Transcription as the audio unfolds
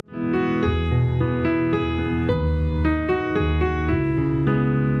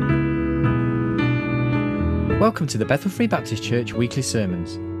Welcome to the Bethel Free Baptist Church weekly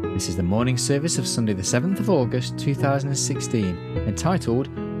sermons. This is the morning service of Sunday the 7th of August 2016, entitled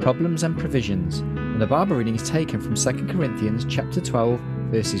Problems and Provisions, and the Bible reading is taken from 2 Corinthians chapter 12,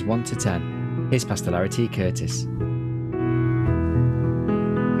 verses 1 to 10. Here's Pastor Larry T. Curtis. 2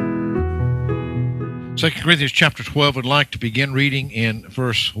 Corinthians chapter 12, would like to begin reading in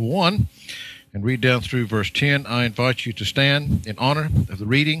verse 1 and read down through verse 10. I invite you to stand in honor of the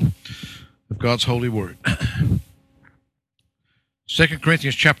reading of God's holy word. 2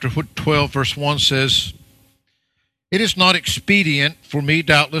 Corinthians chapter 12, verse 1 says, "It is not expedient for me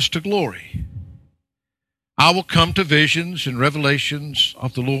doubtless to glory. I will come to visions and revelations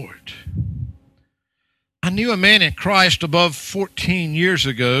of the Lord. I knew a man in Christ above 14 years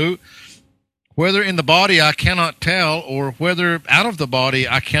ago, whether in the body I cannot tell, or whether out of the body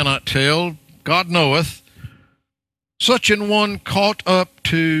I cannot tell, God knoweth, such an one caught up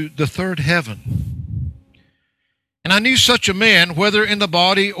to the third heaven. And I knew such a man, whether in the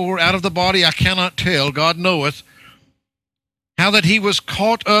body or out of the body I cannot tell, God knoweth, how that he was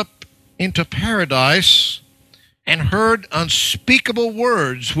caught up into paradise, and heard unspeakable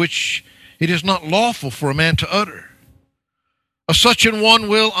words which it is not lawful for a man to utter. Of such an one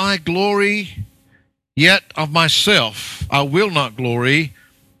will I glory, yet of myself I will not glory,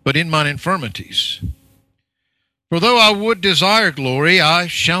 but in mine infirmities. For though I would desire glory, I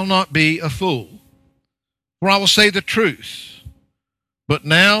shall not be a fool. For I will say the truth. But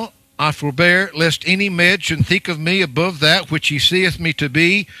now I forbear, lest any man should think of me above that which he seeth me to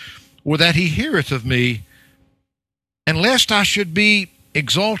be, or that he heareth of me, and lest I should be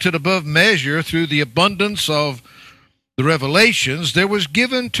exalted above measure through the abundance of the revelations, there was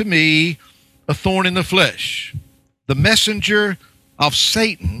given to me a thorn in the flesh, the messenger of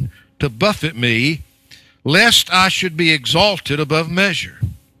Satan to buffet me, lest I should be exalted above measure.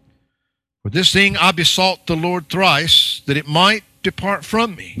 For this thing I besought the Lord thrice, that it might depart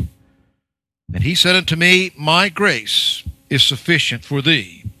from me. And he said unto me, My grace is sufficient for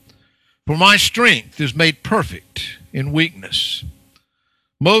thee, for my strength is made perfect in weakness.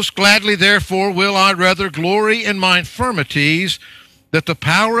 Most gladly, therefore, will I rather glory in my infirmities, that the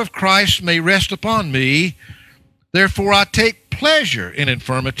power of Christ may rest upon me. Therefore I take pleasure in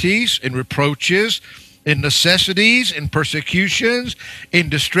infirmities, in reproaches, in necessities, in persecutions, in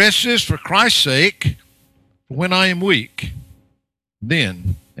distresses for Christ's sake. When I am weak,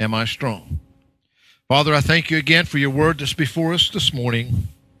 then am I strong." Father, I thank you again for your word that's before us this morning.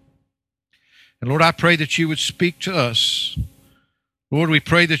 And Lord, I pray that you would speak to us. Lord, we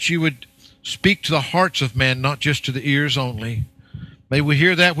pray that you would speak to the hearts of men, not just to the ears only. May we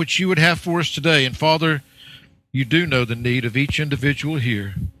hear that which you would have for us today. And Father, you do know the need of each individual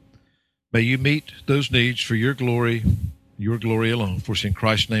here. May you meet those needs for your glory alone. For it's in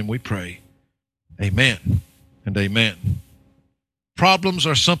Christ's name we pray. Amen and amen. Problems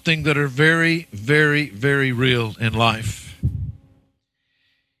are something that are very, very, very real in life.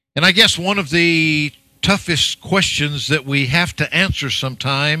 And I guess one of the toughest questions that we have to answer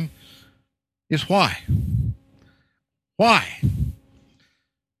sometime is why? Why?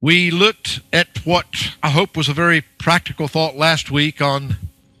 We looked at what I hope was a very practical thought last week on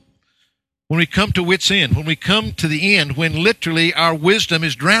when we come to wit's end, when we come to the end, when literally our wisdom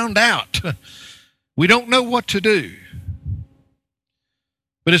is drowned out. We don't know what to do.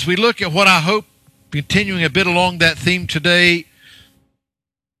 But as we look at what I hope, continuing a bit along that theme today,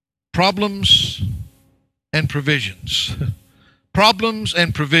 problems and provisions. Problems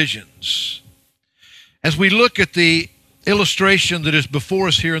and provisions. As we look at the illustration that is before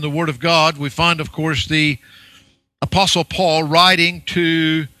us here in the Word of God, we find, of course, the Apostle Paul writing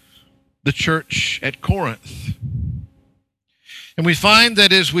to the church at Corinth. And we find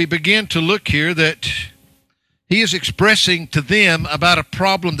that as we begin to look here that he is expressing to them about a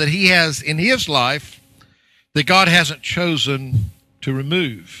problem that he has in his life that God hasn't chosen to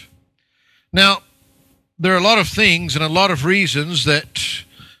remove. Now, there are a lot of things and a lot of reasons that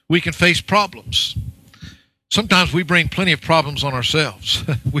we can face problems. Sometimes we bring plenty of problems on ourselves.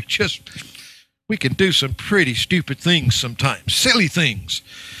 We can do some pretty stupid things sometimes, silly things.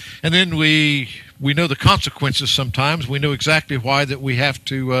 And then we know the consequences sometimes. We know exactly why that we have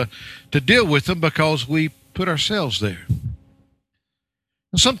to deal with them because we put ourselves there.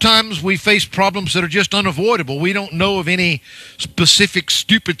 And sometimes we face problems that are just unavoidable. We don't know of any specific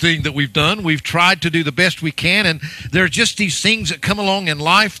stupid thing that we've done. We've tried to do the best we can, and there are just these things that come along in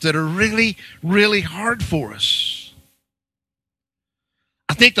life that are really, really hard for us.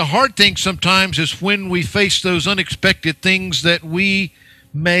 I think the hard thing sometimes is when we face those unexpected things that we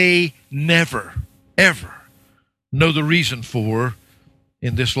may never, ever know the reason for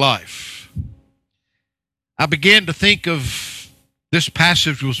in this life. I began to think of this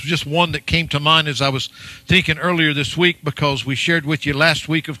passage was just one that came to mind as I was thinking earlier this week, because we shared with you last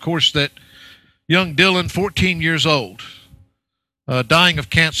week, of course, that young Dylan, 14 years old, dying of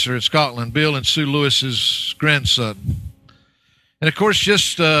cancer in Scotland, Bill and Sue Lewis's grandson. And of course,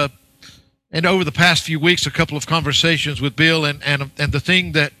 just and over the past few weeks, a couple of conversations with Bill, and the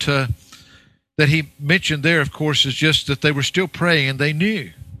thing that he mentioned there, of course, is just that they were still praying, and they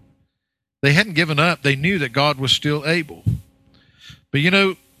knew. They hadn't given up. They knew that God was still able. But you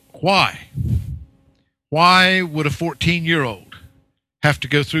know, why? Why would a 14-year-old have to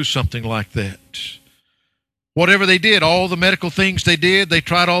go through something like that? Whatever they did, all the medical things they did, they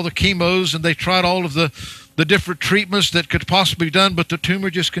tried all the chemos, and they tried all of the different treatments that could possibly be done, but the tumor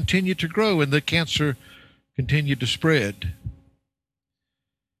just continued to grow and the cancer continued to spread.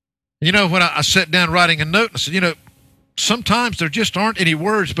 You know, when I sat down writing a note, I said, you know, sometimes there just aren't any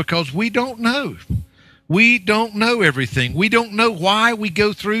words because we don't know. We don't know everything. We don't know why we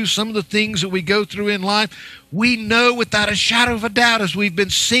go through some of the things that we go through in life. We know without a shadow of a doubt, as we've been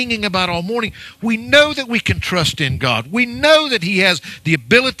singing about all morning, we know that we can trust in God. We know that He has the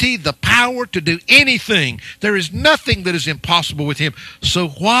ability, the power to do anything. There is nothing that is impossible with Him. So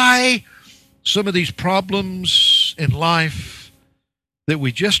why some of these problems in life that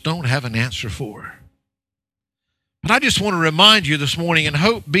we just don't have an answer for? But I just want to remind you this morning, and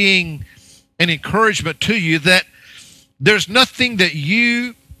hope being an encouragement to you, that there's nothing that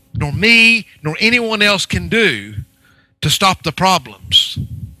you, nor me, nor anyone else can do to stop the problems.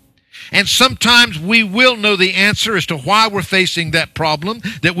 And sometimes we will know the answer as to why we're facing that problem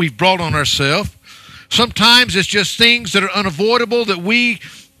that we've brought on ourselves. Sometimes it's just things that are unavoidable, that we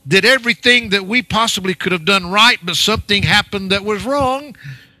did everything that we possibly could have done right, but something happened that was wrong.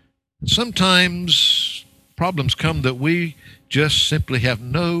 Sometimes problems come that we just simply have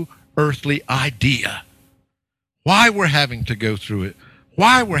no earthly idea why we're having to go through it,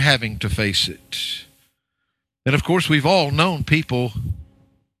 why we're having to face it. And of course, we've all known people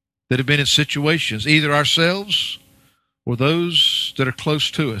that have been in situations, either ourselves or those that are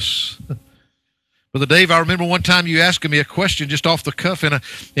close to us. Brother Dave, I remember one time you asking me a question just off the cuff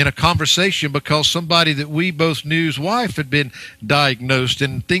in a conversation, because somebody that we both knew's wife had been diagnosed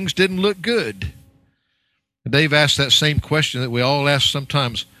and things didn't look good. And Dave asked that same question that we all ask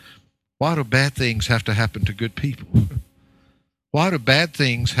sometimes: why do bad things have to happen to good people? Why do bad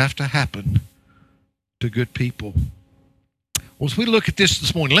things have to happen to good people? Well, as we look at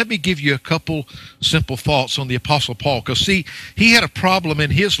this morning, let me give you a couple simple thoughts on the Apostle Paul, because see, he had a problem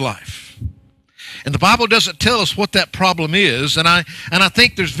in his life. And the Bible doesn't tell us what that problem is, and I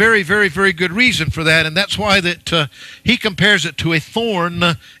think there's very, very, very good reason for that, and that's why that he compares it to a thorn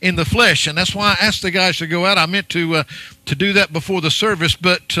in the flesh, and that's why I asked the guys to go out. I meant to do that before the service,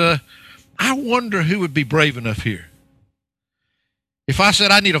 but I wonder who would be brave enough here if I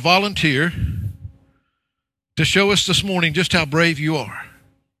said I need a volunteer to show us this morning just how brave you are.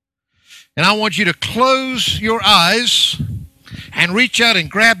 And I want you to close your eyes and reach out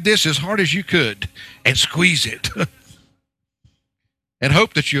and grab this as hard as you could and squeeze it. And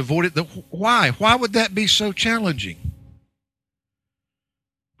hope that you avoid it. Why? Why would that be so challenging?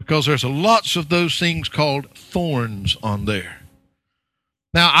 Because there's lots of those things called thorns on there.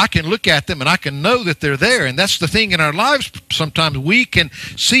 Now, I can look at them and I can know that they're there, and that's the thing in our lives. Sometimes we can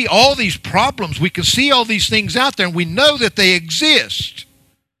see all these problems, we can see all these things out there, and we know that they exist.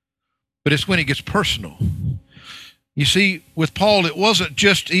 But it's when it gets personal. You see, with Paul, it wasn't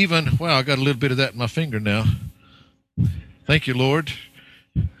just even, well, I got a little bit of that in my finger now. Thank you, Lord.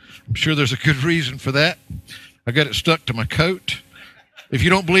 I'm sure there's a good reason for that. I got it stuck to my coat. If you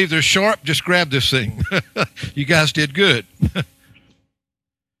don't believe they're sharp, just grab this thing. You guys did good.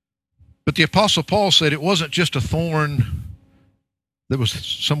 But the Apostle Paul said it wasn't just a thorn that was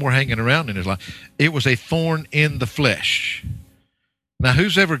somewhere hanging around in his life. It was a thorn in the flesh. Now,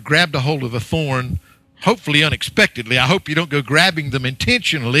 who's ever grabbed a hold of a thorn, hopefully unexpectedly? I hope you don't go grabbing them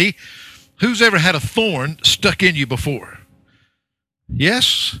intentionally. Who's ever had a thorn stuck in you before?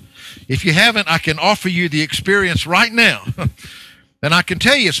 Yes? If you haven't, I can offer you the experience right now. And I can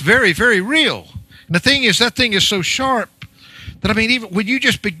tell you it's very, very real. And the thing is, that thing is so sharp that, I mean, even when you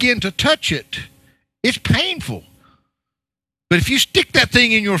just begin to touch it, it's painful. But if you stick that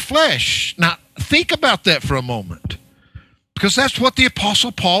thing in your flesh, now think about that for a moment. Because that's what the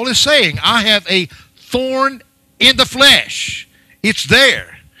Apostle Paul is saying. I have a thorn in the flesh. It's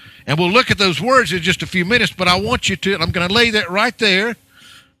there. And we'll look at those words in just a few minutes, but I want you to, I'm going to lay that right there.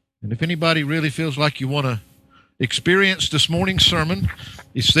 And if anybody really feels like you want to experience this morning's sermon,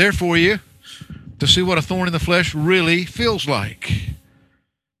 it's there for you to see what a thorn in the flesh really feels like.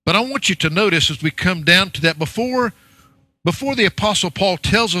 But But I want you to notice as we come down to that, before the Apostle Paul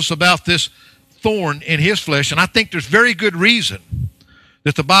tells us about this thorn in his flesh, and I think there's very good reason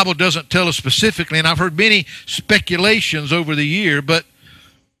that the Bible doesn't tell us specifically, and I've heard many speculations over the year, but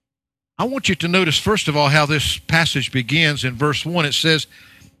I want you to notice, first of all, how this passage begins in verse 1. It says,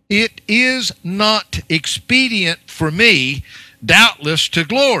 "It is not expedient for me, doubtless, to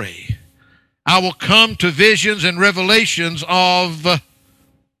glory. I will come to visions and revelations of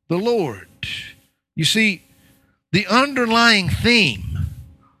the Lord." You see, the underlying theme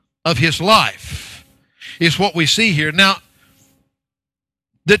of his life is what we see here. Now,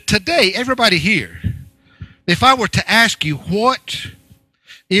 today, everybody here, if I were to ask you what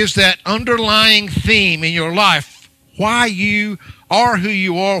is that underlying theme in your life, why you are who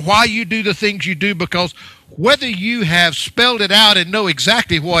you are, why you do the things you do, because whether you have spelled it out and know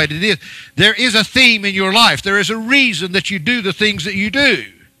exactly what it is, there is a theme in your life. There is a reason that you do the things that you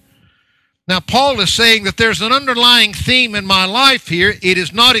do. Now, Paul is saying that there's an underlying theme in my life here. It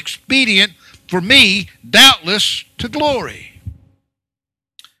is not expedient for me, doubtless, to glory.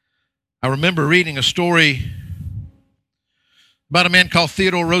 I remember reading a story about a man called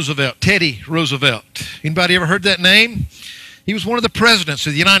Theodore Roosevelt, Teddy Roosevelt. Anybody ever heard that name? He was one of the presidents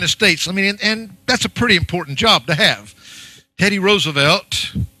of the United States. I mean, and that's a pretty important job to have. Teddy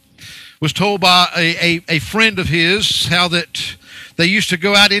Roosevelt was told by a friend of his how that they used to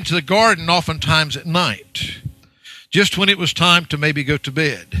go out into the garden oftentimes at night, just when it was time to maybe go to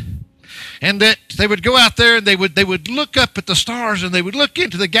bed. And that they would go out there and they would look up at the stars and they would look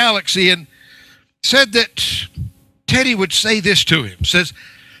into the galaxy, and said that Teddy would say this to him, says,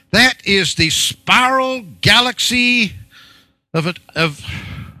 "That is the spiral galaxy of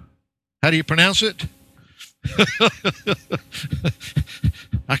how do you pronounce it?"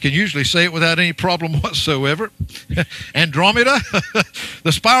 I can usually say it without any problem whatsoever. Andromeda,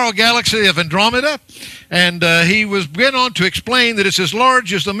 the spiral galaxy of Andromeda. And he went on to explain that it's as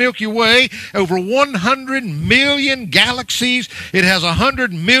large as the Milky Way, over 100 million galaxies. It has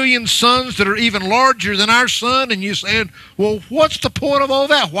 100 million suns that are even larger than our sun. And you're saying, well, what's the point of all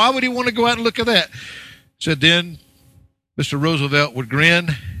that? Why would he want to go out and look at that? Said then Mr. Roosevelt would grin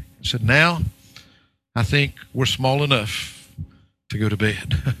and said, "Now I think we're small enough to go to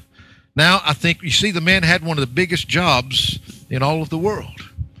bed." Now I think, you see, the man had one of the biggest jobs in all of the world.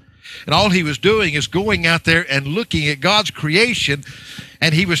 And all he was doing is going out there and looking at God's creation,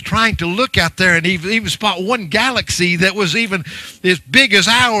 and he was trying to look out there and even spot one galaxy that was even as big as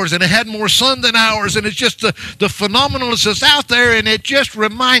ours, and it had more sun than ours, and it's just the phenomenalness that's out there, and it just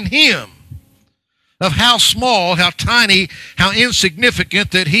reminded him of how small, how tiny, how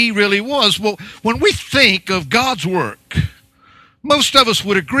insignificant that he really was. Well, when we think of God's work, most of us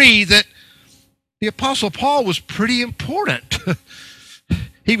would agree that the Apostle Paul was pretty important.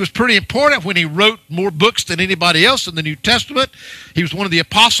 He was pretty important when he wrote more books than anybody else in the New Testament. He was one of the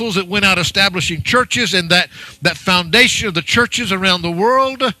apostles that went out establishing churches, and that foundation of the churches around the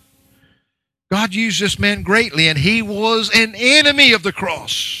world. God used this man greatly, and he was an enemy of the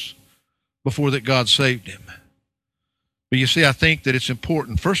cross before that God saved him. But you see, I think that it's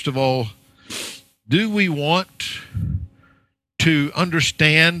important. First of all, do we want to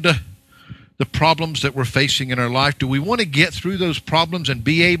understand the problems that we're facing in our life? Do we want to get through those problems and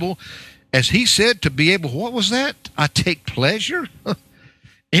be able, as he said, to be able, what was that? I take pleasure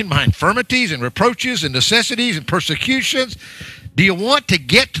in my infirmities and reproaches and necessities and persecutions. Do you want to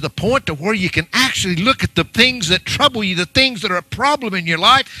get to the point to where you can actually look at the things that trouble you, the things that are a problem in your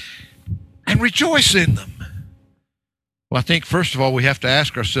life, and rejoice in them? Well, I think first of all we have to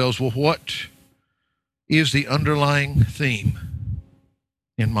ask ourselves, well, what is the underlying theme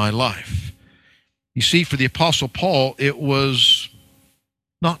in my life? You see, for the Apostle Paul, it was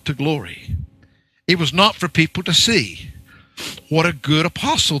not to glory. It was not for people to see what a good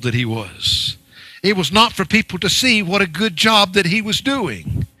apostle that he was. It was not for people to see what a good job that he was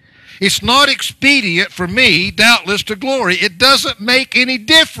doing. It's not expedient for me, doubtless, to glory. It doesn't make any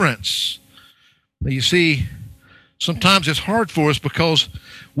difference. But you see, sometimes it's hard for us because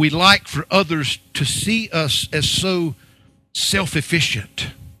we like for others to see us as so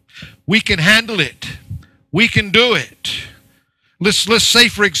self-efficient. We can handle it. We can do it. Let's say,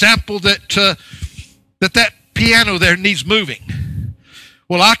 for example, that piano there needs moving.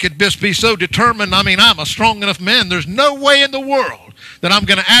 Well, I could just be so determined. I mean, I'm a strong enough man. There's no way in the world that I'm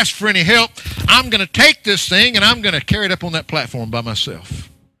going to ask for any help. I'm going to take this thing and I'm going to carry it up on that platform by myself.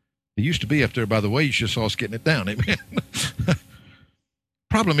 It used to be up there, by the way. You just saw us getting it down. Amen.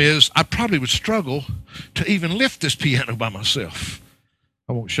 Problem is, I probably would struggle to even lift this piano by myself.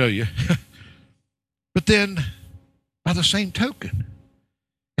 I won't show you. But then, by the same token,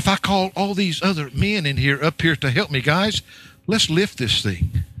 if I call all these other men in here up here to help me? Guys, let's lift this thing.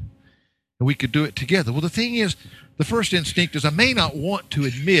 And we could do it together. Well, the thing is, the first instinct is I may not want to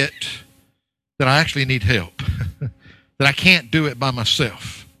admit that I actually need help, that I can't do it by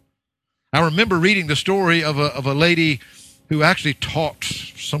myself. I remember reading the story of a lady who actually taught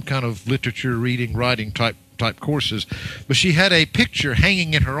some kind of literature, reading, writing type courses, but she had a picture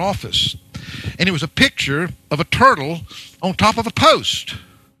hanging in her office, and it was a picture of a turtle on top of a post.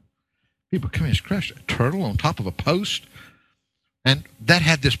 People come in and scratch a turtle on top of a post, and that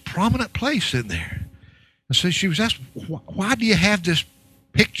had this prominent place in there. And so she was asked, why do you have this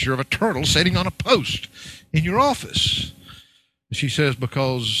picture of a turtle sitting on a post in your office? And she says,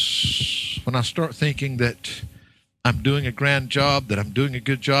 because when I start thinking that I'm doing a grand job, that I'm doing a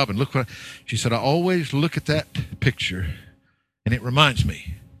good job, and look what, she said, I always look at that picture, and it reminds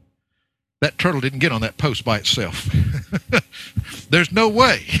me, that turtle didn't get on that post by itself. There's no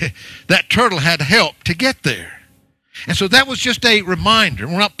way. That turtle had help to get there. And so that was just a reminder.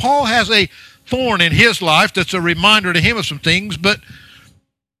 Well, Paul has a thorn in his life that's a reminder to him of some things, but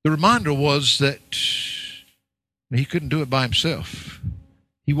the reminder was that he couldn't do it by himself.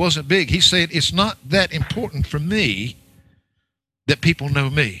 He wasn't big. He said, it's not that important for me that people know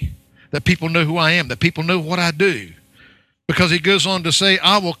me, that people know who I am, that people know what I do. Because he goes on to say,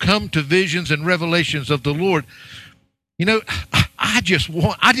 I will come to visions and revelations of the Lord. You know, I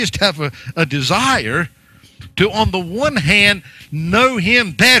just have a desire to, on the one hand, know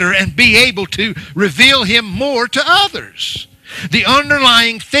him better and be able to reveal him more to others. The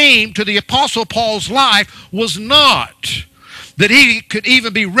underlying theme to the Apostle Paul's life was not that he could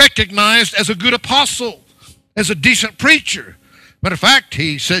even be recognized as a good apostle, as a decent preacher. Matter of fact,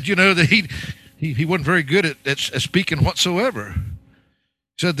 he said, you know, that he wasn't very good at speaking whatsoever.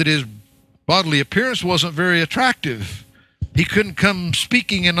 He said that his bodily appearance wasn't very attractive. He couldn't come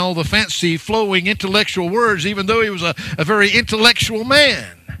speaking in all the fancy, flowing, intellectual words, even though he was a very intellectual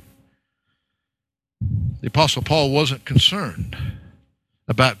man. The Apostle Paul wasn't concerned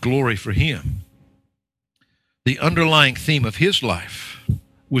about glory for him. The underlying theme of his life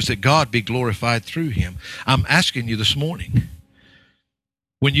was that God be glorified through him. I'm asking you this morning,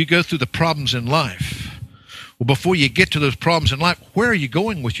 when you go through the problems in life, well, before you get to those problems in life, where are you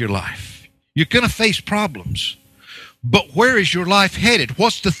going with your life? You're going to face problems. But where is your life headed?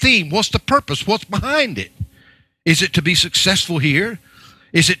 What's the theme? What's the purpose? What's behind it? Is it to be successful here?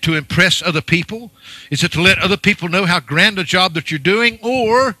 Is it to impress other people? Is it to let other people know how grand a job that you're doing?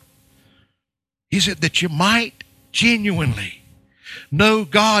 Or is it that you might genuinely know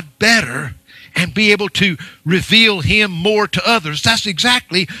God better and be able to reveal him more to others? That's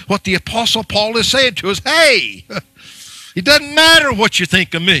exactly what the Apostle Paul is saying to us. Hey, it doesn't matter what you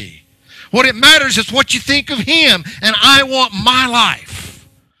think of me. What it matters is what you think of him. And I want my life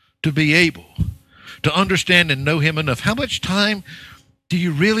to be able to understand and know him enough. How much time do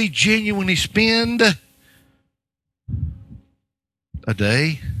you really genuinely spend a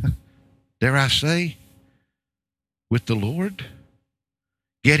day, dare I say, with the Lord?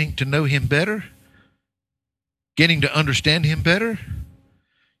 Getting to know him better? Getting to understand him better?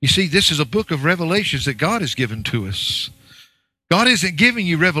 You see, this is a book of revelations that God has given to us. God isn't giving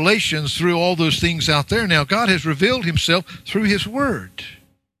you revelations through all those things out there now. God has revealed himself through his word.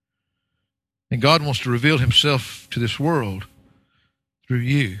 And God wants to reveal himself to this world through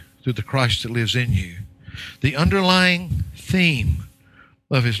you, through the Christ that lives in you. The underlying theme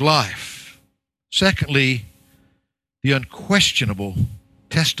of his life. Secondly, the unquestionable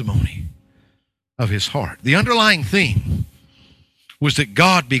testimony of his heart. The underlying theme was that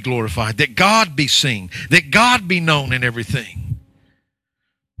God be glorified, that God be seen, that God be known in everything.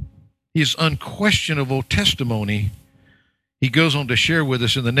 His unquestionable testimony, he goes on to share with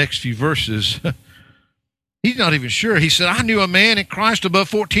us in the next few verses. He's not even sure. He said, I knew a man in Christ above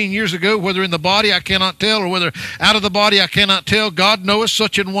 14 years ago, whether in the body I cannot tell, or whether out of the body I cannot tell. God knoweth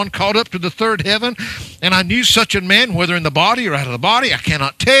such an one caught up to the third heaven. And I knew such a man, whether in the body or out of the body, I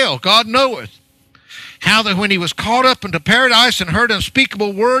cannot tell. God knoweth. How that when he was caught up into paradise and heard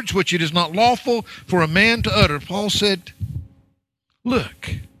unspeakable words, which it is not lawful for a man to utter. Paul said,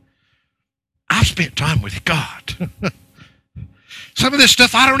 look, I've spent time with God. Some of this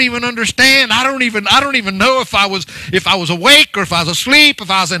stuff I don't even understand. I don't even know if I was awake or if I was asleep, if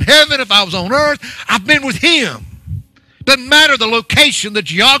I was in heaven, if I was on earth. I've been with him. Doesn't matter the location, the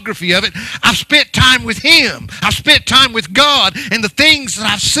geography of it. I've spent time with him. I've spent time with God and the things that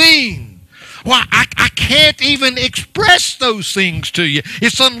I've seen. Why, I can't even express those things to you.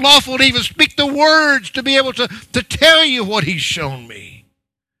 It's unlawful to even speak the words to be able to tell you what he's shown me.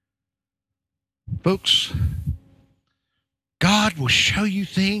 Folks, God will show you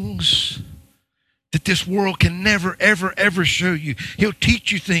things that this world can never, ever, ever show you. He'll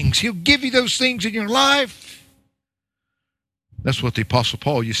teach you things. He'll give you those things in your life. That's what the Apostle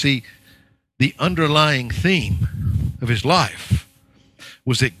Paul, you see, the underlying theme of his life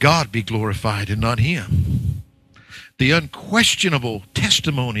was that God be glorified and not him. The unquestionable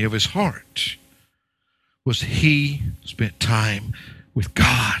testimony of his heart was he spent time with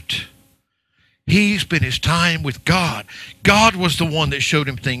God. He spent his time with God. God was the one that showed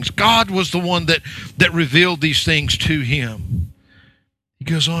him things. God was the one that revealed these things to him. He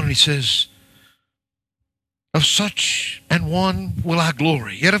goes on and he says, of such an one will I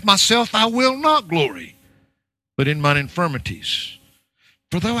glory, yet of myself I will not glory, but in mine infirmities.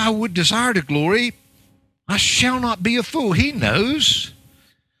 For though I would desire to glory, I shall not be a fool. He knows.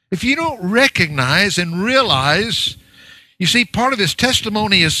 If you don't recognize and realize, you see, part of his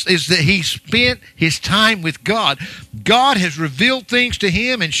testimony is that he spent his time with God. God has revealed things to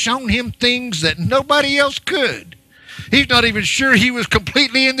him and shown him things that nobody else could. He's not even sure he was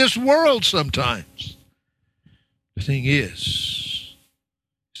completely in this world sometimes. The thing is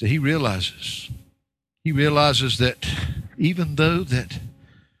that he realizes that even though that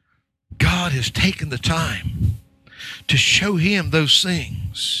God has taken the time to show him those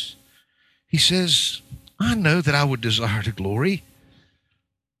things, he says, I know that I would desire to glory.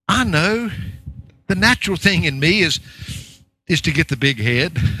 I know the natural thing in me is to get the big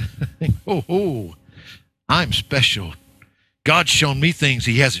head. Oh, I'm special. God's shown me things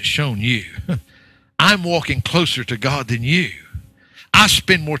he hasn't shown you. I'm walking closer to God than you. I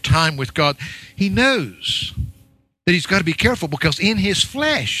spend more time with God. He knows that he's got to be careful because in his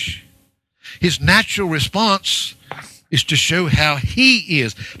flesh, his natural response is to show how he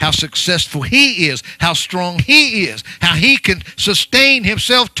is, how successful he is, how strong he is, how he can sustain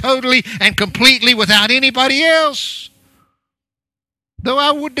himself totally and completely without anybody else. Though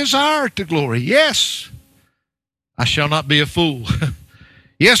I would desire to glory, yes, I shall not be a fool.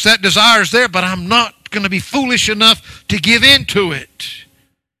 Yes, that desire is there, but I'm not going to be foolish enough to give in to it.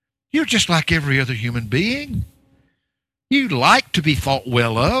 You're just like every other human being. You like to be thought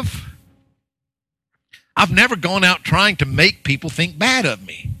well of. I've never gone out trying to make people think bad of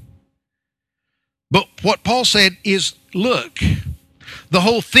me. But what Paul said is, look, the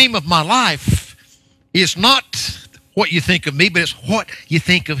whole theme of my life is not what you think of me, but it's what you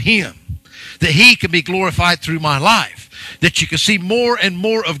think of him. That he can be glorified through my life. That you can see more and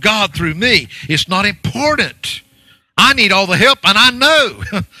more of God through me. It's not important. I need all the help, and I know.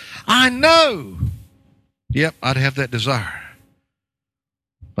 I know. Yep, I'd have that desire.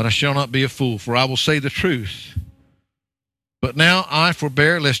 But I shall not be a fool, for I will say the truth. But now I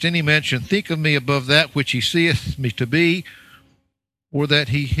forbear, lest any man should think of me above that which he seeth me to be, or that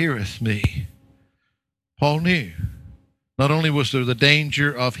he heareth me. Paul knew. Not only was there the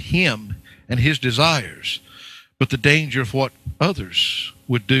danger of him and his desires, but the danger of what others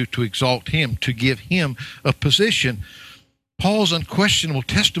would do to exalt him, to give him a position. Paul's unquestionable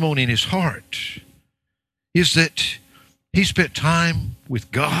testimony in his heart is that he spent time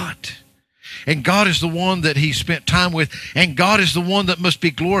with God. And God is the one that he spent time with. And God is the one that must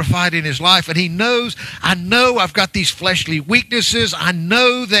be glorified in his life. And he knows, I know I've got these fleshly weaknesses. I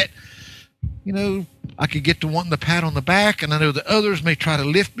know that, I could get to wanting the pat on the back. And I know that others may try to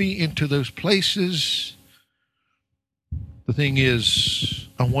lift me into those places. The thing is,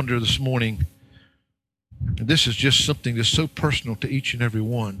 I wonder this morning, and this is just something that's so personal to each and every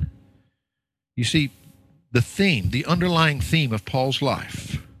one. You see, the underlying theme of Paul's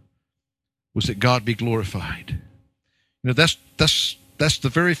life was that God be glorified. That's the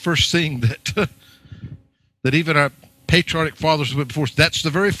very first thing that that even our patriotic fathers went before us. That's the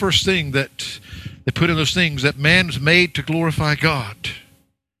very first thing that they put in those things, that man was made to glorify God.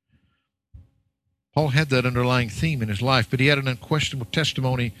 Paul had that underlying theme in his life, but he had an unquestionable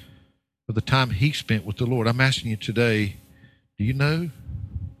testimony of the time he spent with the Lord. I'm asking you today, do you know?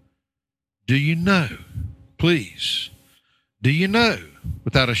 Do you know? Please. Do you know,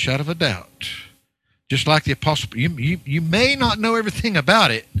 without a shadow of a doubt, just like the apostle, you may not know everything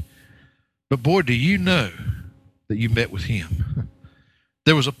about it, but boy, do you know that you met with him.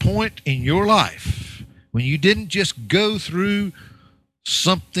 There was a point in your life when you didn't just go through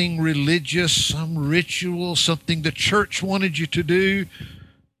something religious, some ritual, something the church wanted you to do.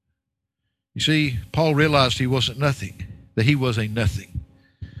 You see, Paul realized he wasn't nothing, that he was a nothing.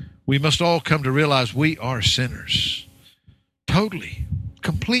 We must all come to realize we are sinners. Totally,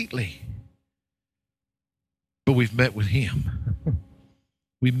 completely. But we've met with him.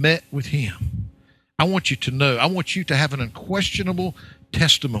 We met with him. I want you to know, I want you to have an unquestionable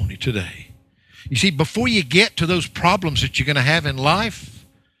testimony today You see, before you get to those problems that you're going to have in life,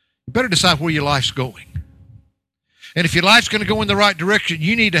 you better decide where your life's going. And if your life's going to go in the right direction,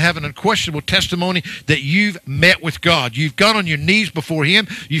 you need to have an unquestionable testimony that you've met with God. You've gone on your knees before Him.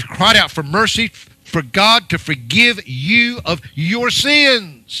 You've cried out for mercy, for God to forgive you of your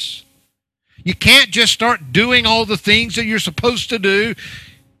sins. You can't just start doing all the things that you're supposed to do,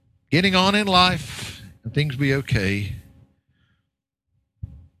 getting on in life, and things be okay.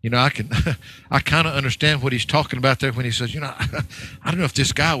 You know, I kind of understand what he's talking about there when he says, you know, I don't know if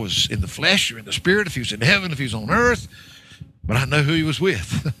this guy was in the flesh or in the spirit, if he was in heaven, if he was on earth, but I know who he was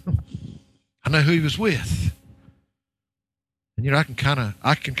with. I know who he was with. And, you know, I can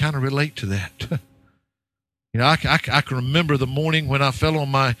kind of relate to that. You know, I can remember the morning when I fell on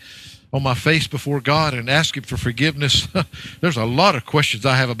my face before God and asked Him for forgiveness. There's a lot of questions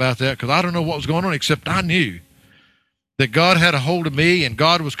I have about that because I don't know what was going on, except I knew that God had a hold of me and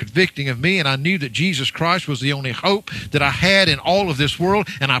God was convicting of me, and I knew that Jesus Christ was the only hope that I had in all of this world.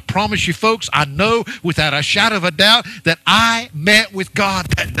 And I promise you folks, I know without a shadow of a doubt that I met with God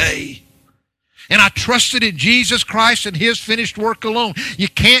that day. And I trusted in Jesus Christ and His finished work alone. You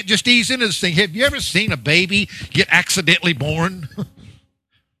can't just ease into this thing. Have you ever seen a baby get accidentally born?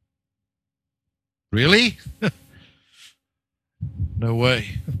 Really? No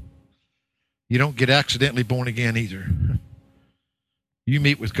way. You don't get accidentally born again either. You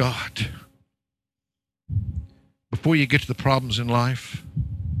meet with God. Before you get to the problems in life,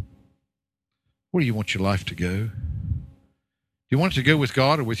 where do you want your life to go? Do you want it to go with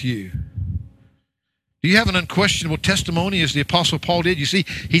God or with you? Do you have an unquestionable testimony as the Apostle Paul did? You see,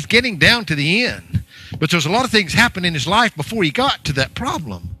 he's getting down to the end. But there's a lot of things happened in his life before he got to that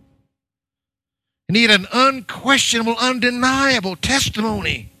problem. And he had an unquestionable, undeniable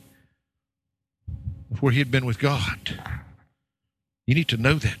testimony of where he had been with God. You need to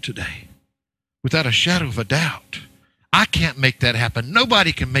know that today, without a shadow of a doubt. I can't make that happen.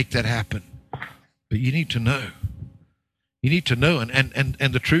 Nobody can make that happen. But you need to know. You need to know. And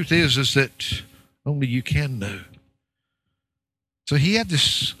the truth is that only you can know. So he had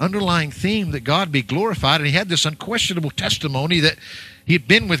this underlying theme that God be glorified, and he had this unquestionable testimony that he had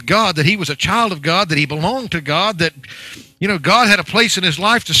been with God, that he was a child of God, that he belonged to God, that, you know, God had a place in his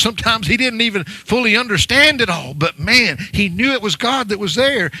life that sometimes he didn't even fully understand it all. But man, he knew it was God that was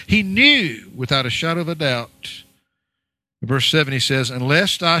there. He knew without a shadow of a doubt. In verse 7 he says,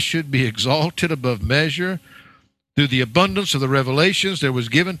 "Unless I should be exalted above measure, through the abundance of the revelations, there was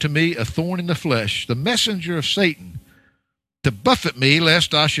given to me a thorn in the flesh, the messenger of Satan, to buffet me,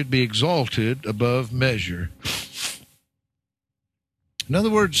 lest I should be exalted above measure." In other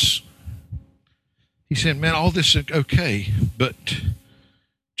words, he said, man, all this is okay, but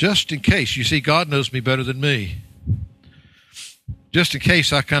just in case, you see, God knows me better than me. Just in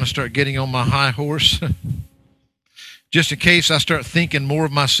case I kind of start getting on my high horse, just in case I start thinking more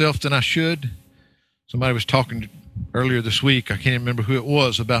of myself than I should. Somebody was talking earlier this week, I can't even remember who it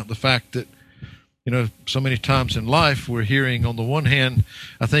was, about the fact that, you know, so many times in life we're hearing, on the one hand,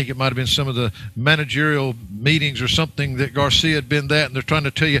 I think it might have been some of the managerial meetings or something, that Garcia had been that, and they're trying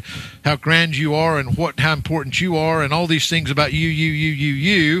to tell you how grand you are and how important you are and all these things about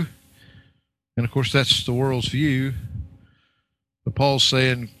you. And of course that's the world's view. But Paul's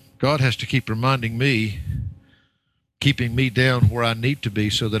saying God has to keep reminding me, keeping me down where I need to be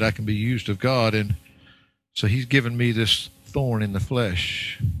so that I can be used of God. And so he's given me this thorn in the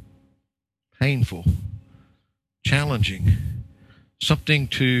flesh. Painful, challenging, something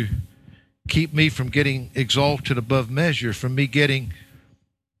to keep me from getting exalted above measure, from me getting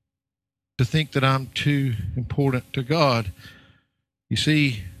to think that I'm too important to God. You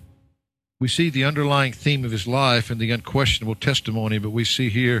see, we see the underlying theme of his life and the unquestionable testimony, but we see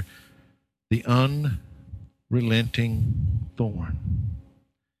here the unrelenting thorn.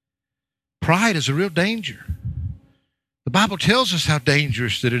 Pride is a real danger. The Bible tells us how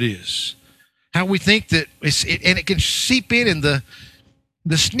dangerous that it is. How we think that and it can seep in the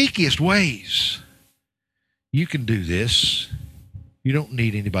sneakiest ways. You can do this. You don't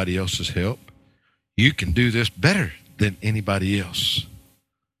need anybody else's help. You can do this better than anybody else.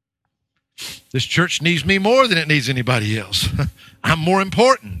 This church needs me more than it needs anybody else. I'm more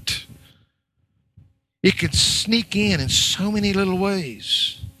important. It can sneak in so many little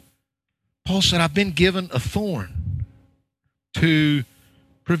ways. Paul said, I've been given a thorn to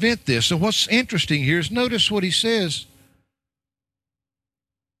prevent this. And what's interesting here is notice what he says.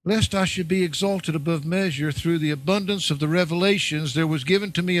 Lest I should be exalted above measure through the abundance of the revelations, there was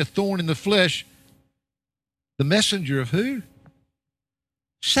given to me a thorn in the flesh. The messenger of who?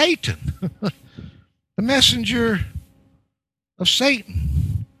 Satan. The messenger of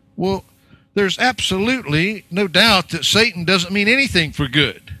Satan. Well, there's absolutely no doubt that Satan doesn't mean anything for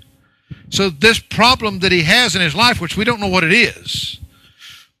good. So this problem that he has in his life, which we don't know what it is,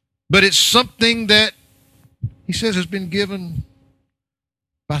 but it's something that he says has been given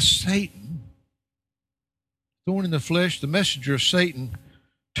by Satan, thorn in the flesh, the messenger of Satan,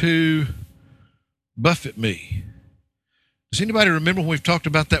 to buffet me. Does anybody remember when we've talked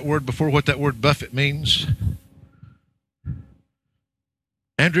about that word before, what that word buffet means?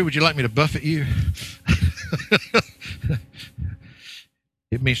 Andrew, would you like me to buffet you?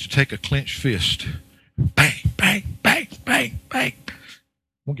 It means to take a clenched fist. Bang, bang, bang, bang, bang.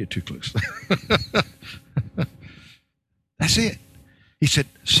 Won't get too close. That's it. He said,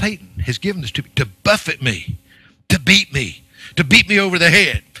 Satan has given this to me to buffet me, to beat me over the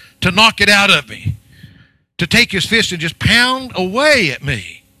head, to knock it out of me, to take his fist and just pound away at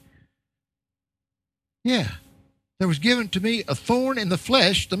me. Yeah. There was given to me a thorn in the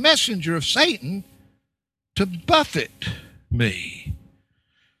flesh, the messenger of Satan, to buffet me.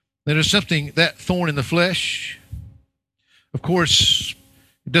 There is something, that thorn in the flesh, of course,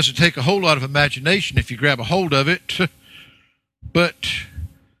 it doesn't take a whole lot of imagination if you grab a hold of it, but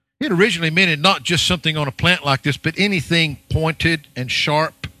it originally meant not just something on a plant like this, but anything pointed and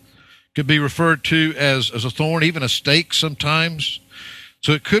sharp could be referred to as a thorn, even a stake sometimes.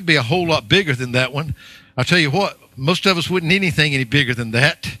 So it could be a whole lot bigger than that one. I'll tell you what, most of us wouldn't need anything any bigger than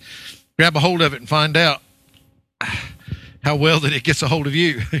that. Grab a hold of it and find out how well that it gets a hold of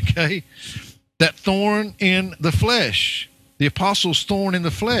you, okay? That thorn in the flesh, the apostle's thorn in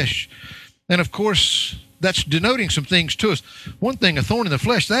the flesh. And of course, that's denoting some things to us. One thing, a thorn in the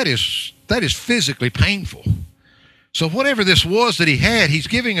flesh, that is physically painful. So whatever this was that he had, he's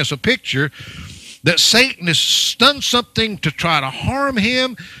giving us a picture that Satan has done something to try to harm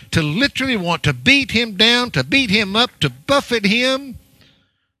him, to literally want to beat him down, to beat him up, to buffet him.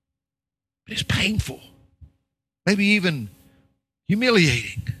 It's painful. Maybe even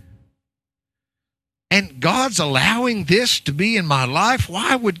humiliating. And God's allowing this to be in my life?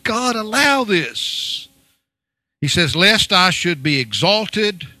 Why would God allow this? He says, lest I should be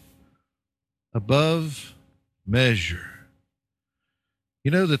exalted above measure.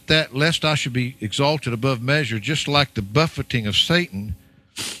 You know that lest I should be exalted above measure, just like the buffeting of Satan,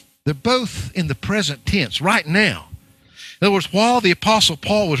 they're both in the present tense, right now. In other words, while the Apostle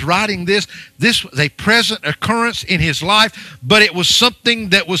Paul was writing this was a present occurrence in his life, but it was something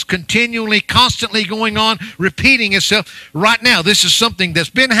that was continually, constantly going on, repeating itself right now. This is something that's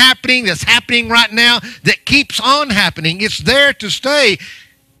been happening, that's happening right now, that keeps on happening. It's there to stay.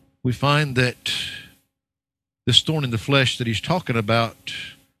 We find that this thorn in the flesh that he's talking about,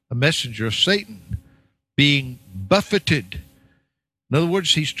 a messenger of Satan, being buffeted. In other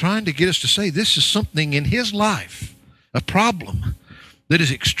words, he's trying to get us to say this is something in his life, a problem that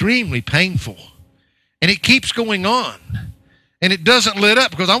is extremely painful. And it keeps going on. And it doesn't let up,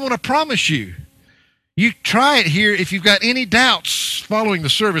 because I want to promise you, you try it here. If you've got any doubts following the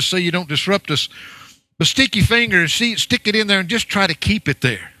service, so you don't disrupt us, but stick your finger and stick it in there and just try to keep it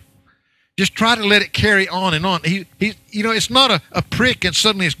there. Just try to let it carry on and on. It's not a prick and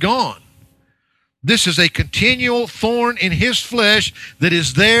suddenly it's gone. This is a continual thorn in his flesh that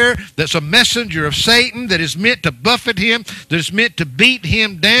is there, that's a messenger of Satan, that is meant to buffet him, that is meant to beat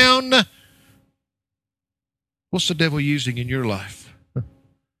him down. What's the devil using in your life?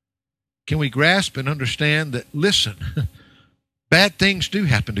 Can we grasp and understand that, listen, bad things do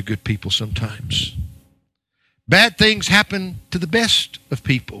happen to good people sometimes. Bad things happen to the best of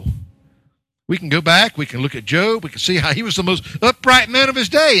people. We can go back, we can look at Job, we can see how he was the most upright man of his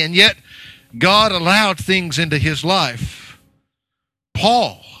day, and yet God allowed things into his life.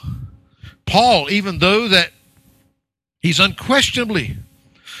 Paul, even though that he's unquestionably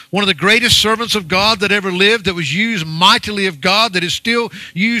one of the greatest servants of God that ever lived, that was used mightily of God, that is still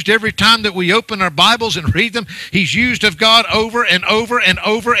used every time that we open our Bibles and read them. He's used of God over and over and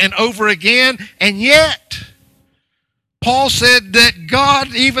over and over again, and yet Paul said that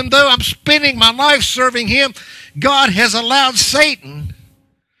God, even though I'm spending my life serving him, God has allowed Satan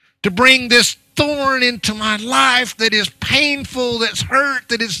to bring this thorn into my life that is painful, that's hurt,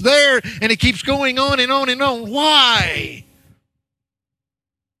 that is there, and it keeps going on and on and on. Why?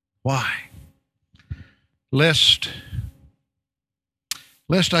 Why? Lest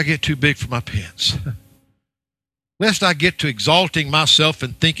I get too big for my pants. Lest I get to exalting myself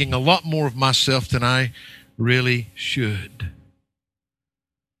and thinking a lot more of myself than I really should.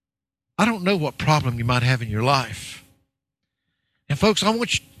 I don't know what problem you might have in your life. And folks, I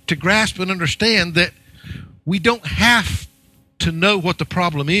want you to grasp and understand that we don't have to know what the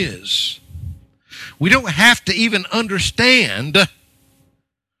problem is. We don't have to even understand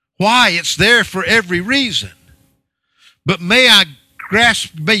why. It's there for every reason. But may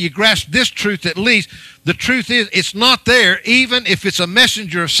you grasp this truth at least. The truth is, it's not there, even if it's a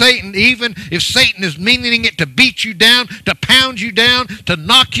messenger of Satan, even if Satan is meaning it to beat you down, to pound you down, to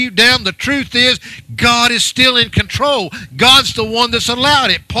knock you down. The truth is, God is still in control. God's the one that's allowed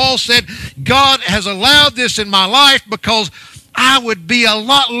it. Paul said, God has allowed this in my life because I would be a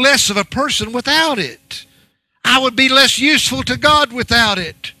lot less of a person without it. I would be less useful to God without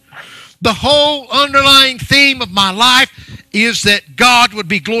it. The whole underlying theme of my life is that God would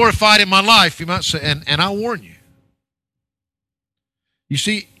be glorified in my life. You might say, and I'll warn you. You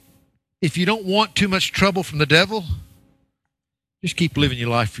see, if you don't want too much trouble from the devil, just keep living your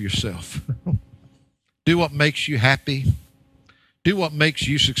life for yourself. Do what makes you happy. Do what makes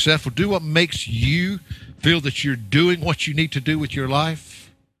you successful. Do what makes you feel that you're doing what you need to do with your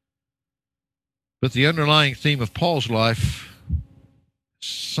life. But the underlying theme of Paul's life,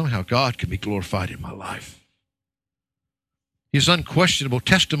 somehow God can be glorified in my life. His unquestionable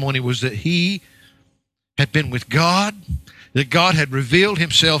testimony was that he had been with God, that God had revealed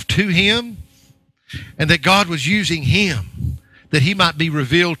himself to him, and that God was using him, that he might be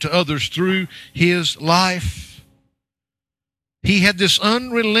revealed to others through his life. He had this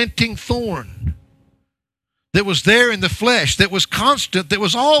unrelenting thorn that was there in the flesh, that was constant, that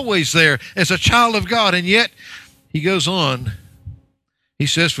was always there as a child of God. And yet, he goes on, he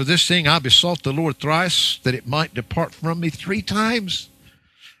says, for this thing I besought the Lord thrice, that it might depart from me 3 times.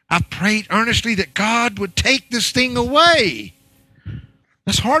 I prayed earnestly that God would take this thing away.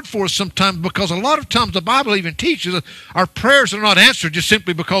 That's hard for us sometimes, because a lot of times the Bible even teaches us our prayers are not answered just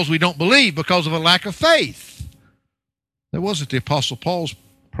simply because we don't believe, because of a lack of faith. That wasn't the Apostle Paul's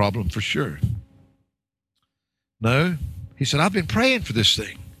problem for sure. No, he said, I've been praying for this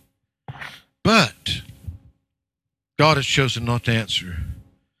thing, but God has chosen not to answer.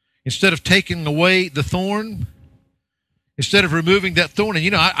 Instead of taking away the thorn, instead of removing that thorn,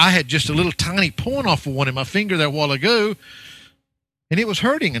 and I had just a little tiny point off of one in my finger there a while ago, and it was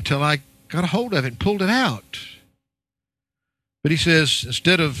hurting until I got a hold of it and pulled it out. But he says,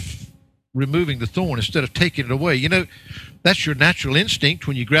 instead of removing the thorn, instead of taking it away, that's your natural instinct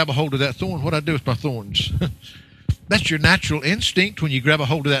when you grab a hold of that thorn. What do I do with my thorns? That's your natural instinct when you grab a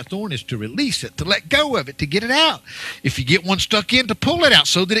hold of that thorn, is to release it, to let go of it, to get it out. If you get one stuck in, to pull it out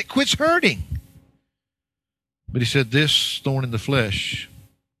so that it quits hurting. But he said, this thorn in the flesh,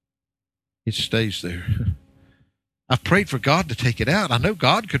 it stays there. I've prayed for God to take it out. I know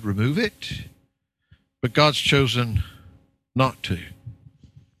God could remove it, but God's chosen not to.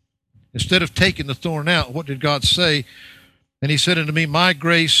 Instead of taking the thorn out, what did God say? And he said unto me, my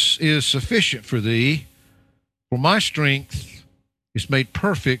grace is sufficient for thee, for my strength is made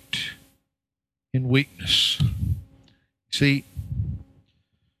perfect in weakness. See,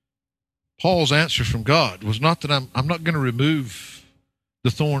 Paul's answer from God was not that I'm not going to remove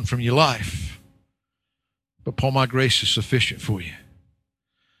the thorn from your life, but Paul, my grace is sufficient for you.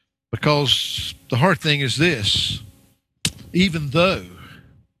 Because the hard thing is this, even though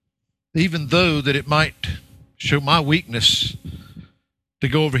that it might show my weakness to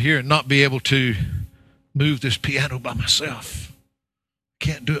go over here and not be able to move this piano by myself.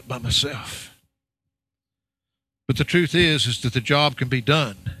 Can't do it by myself. But the truth is that the job can be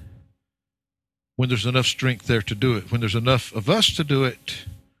done when there's enough strength there to do it, when there's enough of us to do it.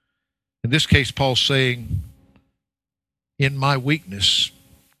 In this case, Paul's saying, in my weakness,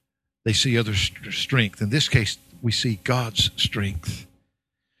 they see other strength. In this case, we see God's strength.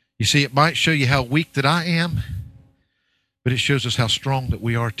 You see, it might show you how weak that I am, but it shows us how strong that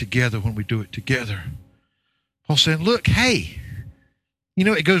we are together when we do it together. Paul's saying, look, hey,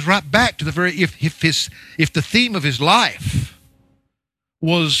 it goes right back to the very, if the theme of his life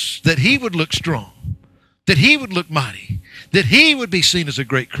was that he would look strong, that he would look mighty, that he would be seen as a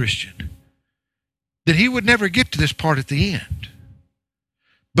great Christian, that he would never get to this part at the end.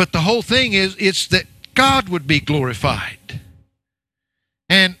 But the whole thing is, it's that God would be glorified.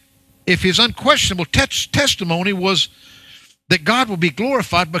 And if his unquestionable testimony was that God will be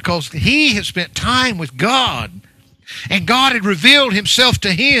glorified because he had spent time with God, and God had revealed himself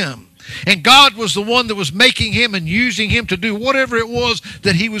to him, and God was the one that was making him and using him to do whatever it was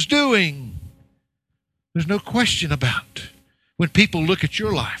that he was doing. There's no question about when people look at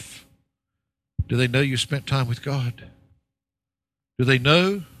your life, do they know you spent time with God? Do they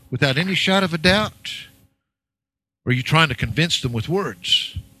know without any shadow of a doubt? Or are you trying to convince them with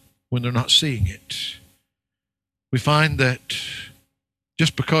words when they're not seeing it? We find that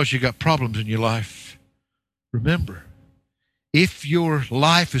just because you got problems in your life, remember, if your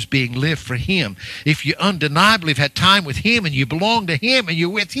life is being lived for Him, if you undeniably have had time with Him and you belong to Him and you're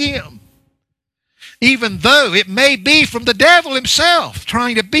with Him, even though it may be from the devil himself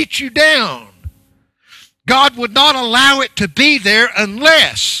trying to beat you down, God would not allow it to be there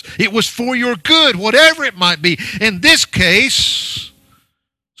unless it was for your good, whatever it might be. In this case,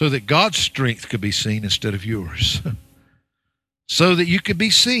 so that God's strength could be seen instead of yours. So that you could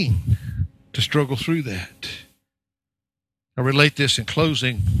be seen to struggle through that. I relate this in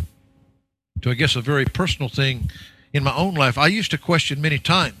closing to, I guess, a very personal thing in my own life. I used to question many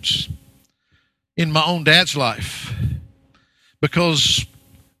times in my own dad's life because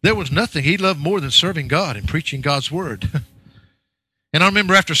there was nothing he loved more than serving God and preaching God's word. And I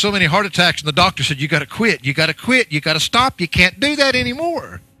remember after so many heart attacks, and the doctor said, you got to quit, you got to quit, you got to stop, you can't do that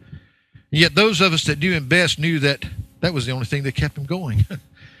anymore. And yet those of us that knew him best knew that that was the only thing that kept him going.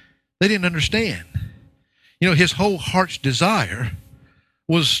 They didn't understand. You know, his whole heart's desire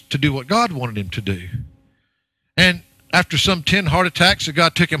was to do what God wanted him to do. And after some 10 heart attacks,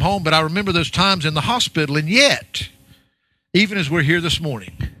 God took him home. But I remember those times in the hospital, and yet, even as we're here this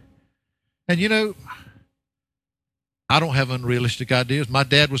morning, and you know, I don't have unrealistic ideas. My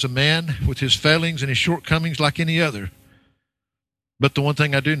dad was a man with his failings and his shortcomings like any other. But the one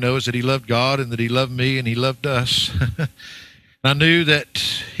thing I do know is that he loved God and that he loved me and he loved us. I knew that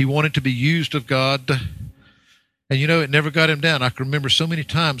he wanted to be used of God. And you know, it never got him down. I can remember so many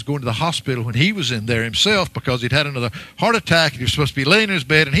times going to the hospital when he was in there himself because he'd had another heart attack and he was supposed to be laying in his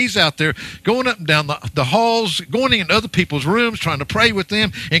bed, and he's out there going up and down the halls, going into other people's rooms, trying to pray with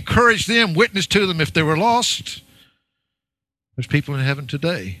them, encourage them, witness to them if they were lost. There's people in heaven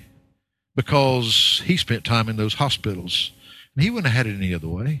today because he spent time in those hospitals. And he wouldn't have had it any other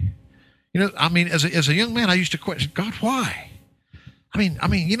way. You know, I mean, as a young man, I used to question, God, why? I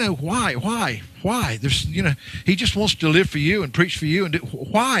mean, you know, why? There's, you know, he just wants to live for you and preach for you. And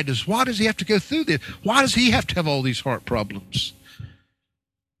why does he have to go through this? Why does he have to have all these heart problems?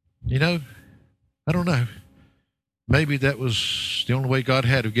 You know, I don't know. Maybe that was the only way God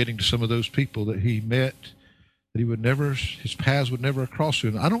had of getting to some of those people that he met, that he would never, his paths would never cross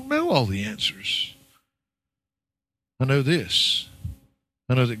with. I don't know all the answers. I know this.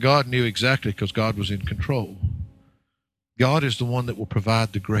 I know that God knew exactly because God was in control. God is the one that will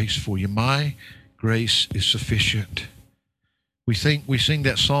provide the grace for you. My grace is sufficient. We sing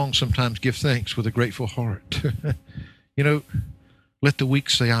that song sometimes, give thanks with a grateful heart. You know, let the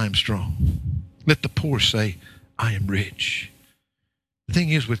weak say, I am strong. Let the poor say, I am rich. The thing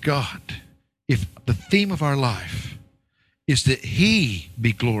is with God, if the theme of our life is that He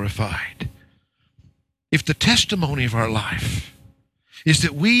be glorified, if the testimony of our life is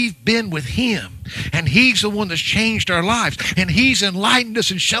that we've been with Him and He's the one that's changed our lives and He's enlightened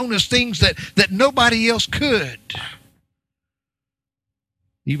us and shown us things that nobody else could,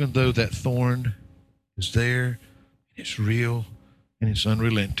 even though that thorn is there, it's real, and it's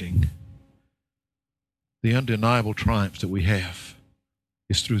unrelenting, the undeniable triumph that we have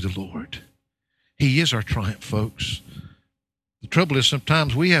is through the Lord. He is our triumph, folks. The trouble is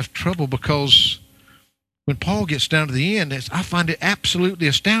sometimes we have trouble because when Paul gets down to the end, I find it absolutely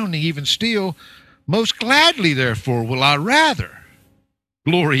astounding, even still. Most gladly, therefore, will I rather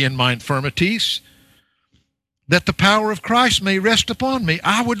glory in my infirmities, that the power of Christ may rest upon me.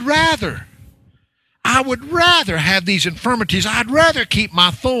 I would rather have these infirmities. I'd rather keep my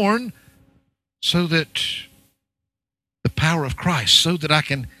thorn so that the power of Christ, so that I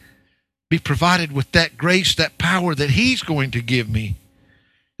can be provided with that grace, that power that He's going to give me.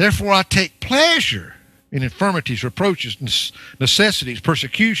 Therefore, I take pleasure in infirmities, reproaches, necessities,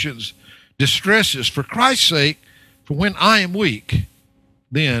 persecutions, distresses, for Christ's sake, for when I am weak,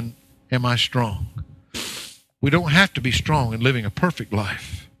 then am I strong. We don't have to be strong in living a perfect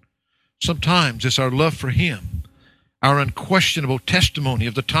life. Sometimes it's our love for Him, our unquestionable testimony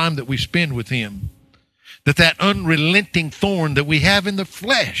of the time that we spend with Him, that unrelenting thorn that we have in the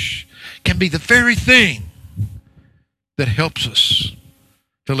flesh can be the very thing that helps us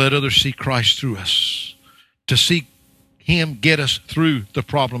to let others see Christ through us, to see Him get us through the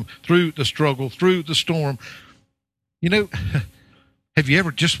problem, through the struggle, through the storm. You know, have you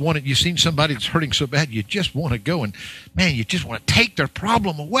ever just wanted, you've seen somebody that's hurting so bad, you just want to go and, man, you just want to take their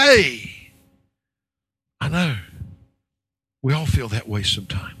problem away. I know. We all feel that way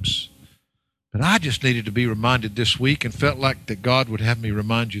sometimes. But I just needed to be reminded this week and felt like that God would have me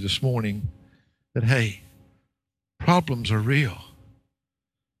remind you this morning that, hey, problems are real.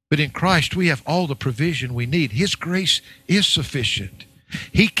 But in Christ, we have all the provision we need. His grace is sufficient.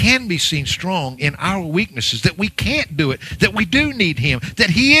 He can be seen strong in our weaknesses, that we can't do it, that we do need Him,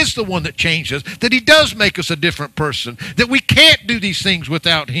 that He is the one that changes us, that He does make us a different person, that we can't do these things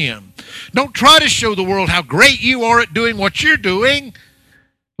without Him. Don't try to show the world how great you are at doing what you're doing.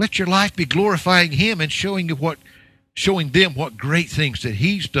 Let your life be glorifying Him and showing them what great things that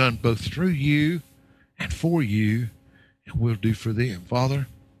He's done both through you and for you and will do for them. Father,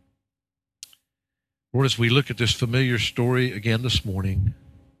 Lord, as we look at this familiar story again this morning,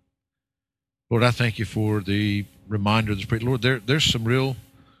 Lord, I thank you for the reminder of the Spirit. Lord, there's some real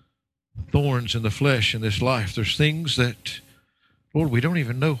thorns in the flesh in this life. There's things that, Lord, we don't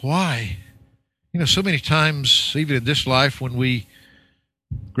even know why. You know, so many times, even in this life, when we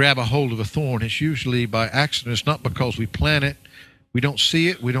grab a hold of a thorn, it's usually by accident. It's not because we plan it. We don't see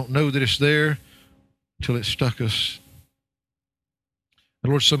it. We don't know that it's there until it stuck us. And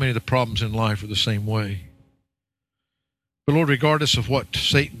Lord, so many of the problems in life are the same way. But Lord, regardless of what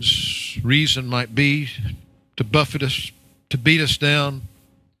Satan's reason might be to buffet us, to beat us down,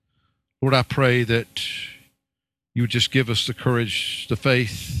 Lord, I pray that you would just give us the courage, the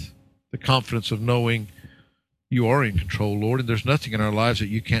faith, the confidence of knowing you are in control, Lord, and there's nothing in our lives that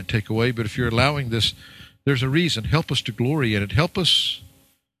you can't take away. But if you're allowing this, there's a reason. Help us to glory in it. Help us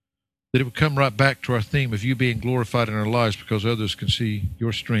that it would come right back to our theme of you being glorified in our lives because others can see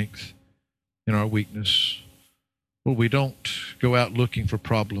your strength in our weakness. Lord, we don't go out looking for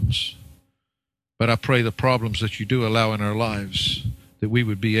problems, but I pray the problems that you do allow in our lives, that we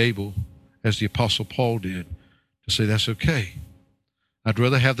would be able, as the Apostle Paul did, to say, that's okay. I'd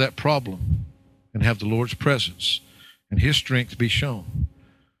rather have that problem and have the Lord's presence and His strength be shown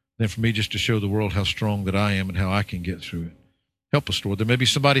than for me just to show the world how strong that I am and how I can get through it. Help us, Lord. There may be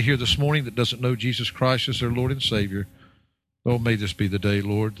somebody here this morning that doesn't know Jesus Christ as their Lord and Savior. Oh, may this be the day,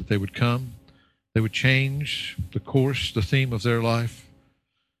 Lord, that they would come. They would change the course, the theme of their life.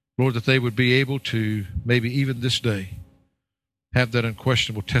 Lord, that they would be able to, maybe even this day, have that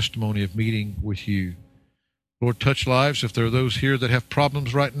unquestionable testimony of meeting with you. Lord, touch lives. If there are those here that have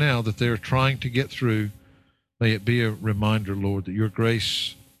problems right now that they are trying to get through, may it be a reminder, Lord, that your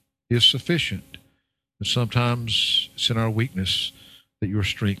grace is sufficient. And sometimes it's in our weakness that your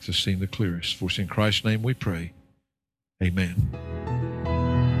strength is seen the clearest. For it's in Christ's name we pray. Amen.